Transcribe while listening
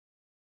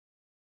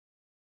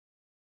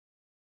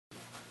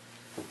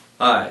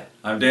Hi,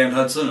 I'm Dan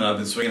Hudson and I've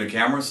been swinging a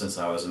camera since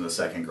I was in the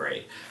second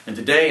grade. And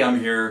today I'm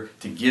here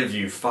to give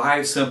you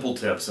 5 simple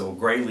tips that will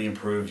greatly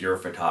improve your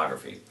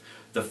photography.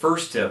 The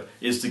first tip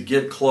is to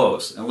get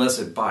close unless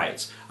it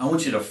bites. I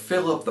want you to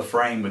fill up the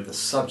frame with the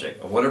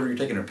subject of whatever you're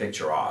taking a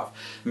picture of.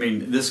 I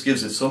mean, this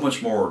gives it so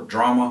much more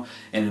drama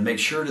and to make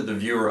sure that the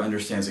viewer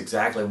understands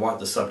exactly what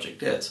the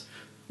subject is.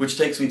 Which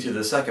takes me to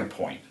the second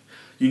point.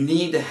 You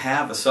need to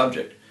have a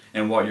subject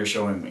in what you're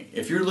showing me.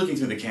 If you're looking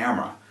through the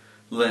camera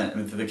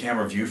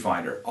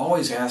viewfinder,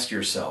 always ask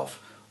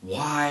yourself,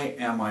 why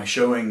am I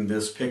showing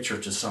this picture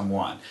to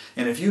someone?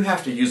 And if you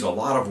have to use a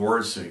lot of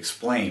words to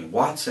explain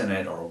what's in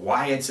it or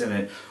why it's in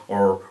it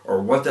or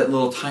what that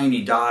little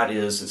tiny dot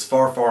is that's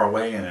far, far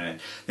away in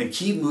it, then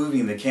keep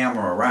moving the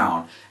camera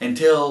around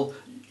until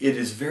it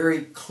is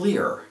very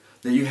clear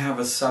that you have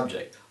a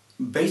subject.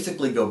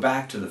 Basically go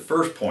back to the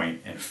first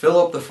point and fill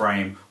up the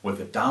frame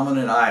with a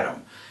dominant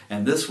item,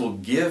 and this will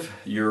give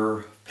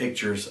your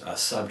pictures a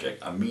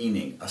subject, a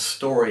meaning, a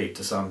story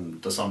to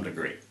some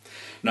degree.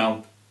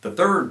 Now, the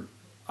third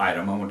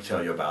item I want to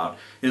tell you about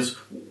is,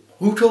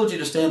 who told you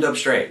to stand up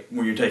straight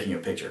when you're taking a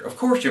picture? Of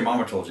course your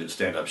mama told you to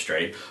stand up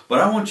straight,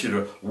 but I want you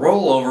to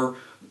roll over,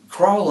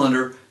 crawl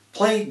under,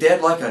 play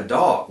dead like a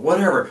dog,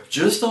 whatever.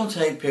 Just don't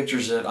take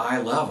pictures at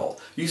eye level.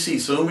 You see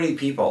so many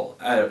people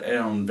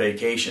on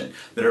vacation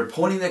that are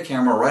pointing their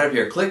camera right up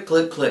here, click,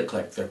 click, click,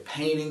 click. They're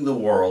painting the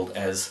world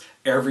as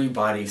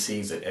everybody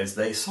sees it, as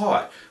they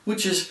saw it,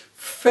 which is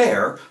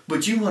fair,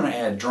 but you want to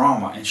add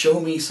drama and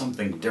show me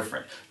something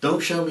different.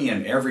 Don't show me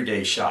an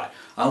everyday shot.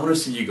 I want to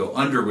see you go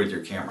under with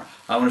your camera.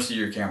 I want to see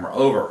your camera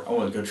over. I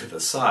want to go to the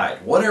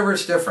side. Whatever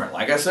is different.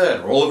 Like I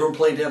said, roll over and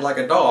play dead like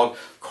a dog.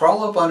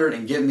 Crawl up under it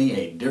and give me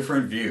a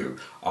different view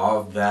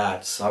of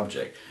that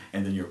subject.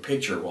 And then your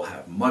picture will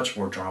have much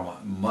more drama,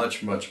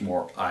 much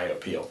more eye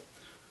appeal.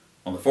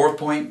 On the fourth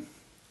point,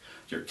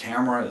 your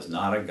camera is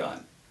not a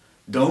gun.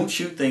 Don't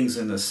shoot things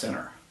in the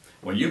center.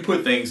 When you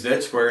put things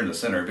dead square in the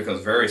center, it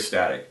becomes very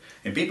static,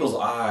 and people's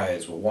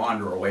eyes will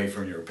wander away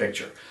from your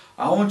picture.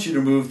 I want you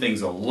to move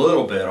things a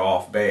little bit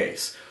off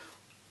base.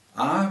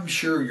 I'm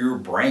sure your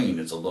brain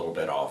is a little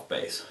bit off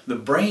base. The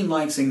brain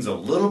likes things a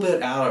little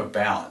bit out of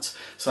balance.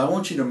 So I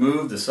want you to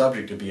move the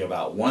subject to be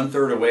about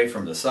 1/3 away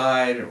from the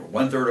side or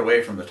 1/3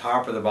 away from the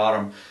top or the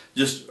bottom.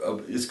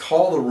 It's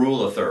called the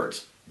rule of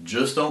thirds.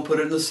 Just don't put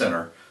it in the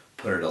center.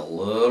 Put it a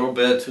little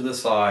bit to the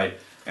side,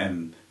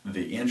 and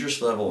the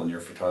interest level in your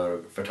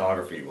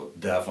photography will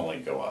definitely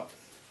go up.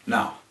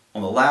 Now,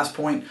 on the last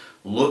point,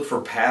 look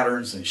for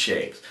patterns and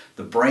shapes.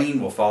 The brain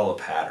will follow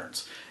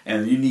patterns,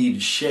 and you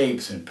need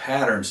shapes and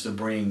patterns to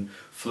bring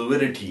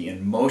fluidity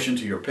and motion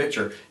to your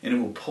picture, and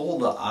it will pull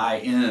the eye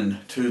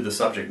in to the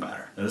subject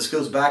matter. Now, this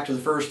goes back to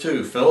the first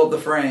two. Fill up the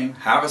frame,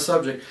 have a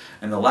subject,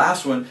 and the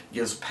last one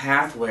gives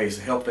pathways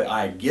to help the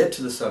eye get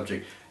to the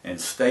subject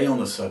and stay on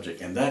the subject,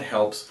 and that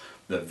helps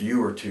the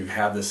viewer to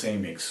have the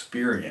same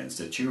experience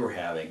that you were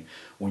having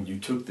when you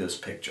took this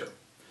picture.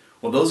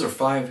 Well, those are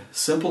 5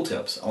 simple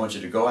tips. I want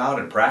you to go out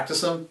and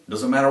practice them.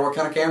 Doesn't matter what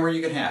kind of camera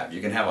you can have.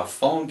 You can have a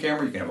phone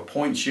camera, you can have a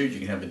point and shoot, you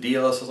can have a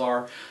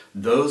DSLR.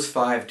 Those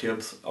 5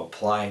 tips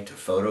apply to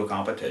photo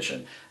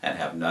competition and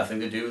have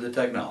nothing to do with the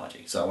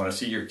technology. So I want to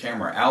see your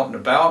camera out and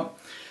about,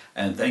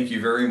 and thank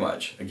you very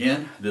much.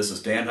 Again, this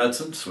is Dan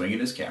Hudson, swinging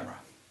his camera.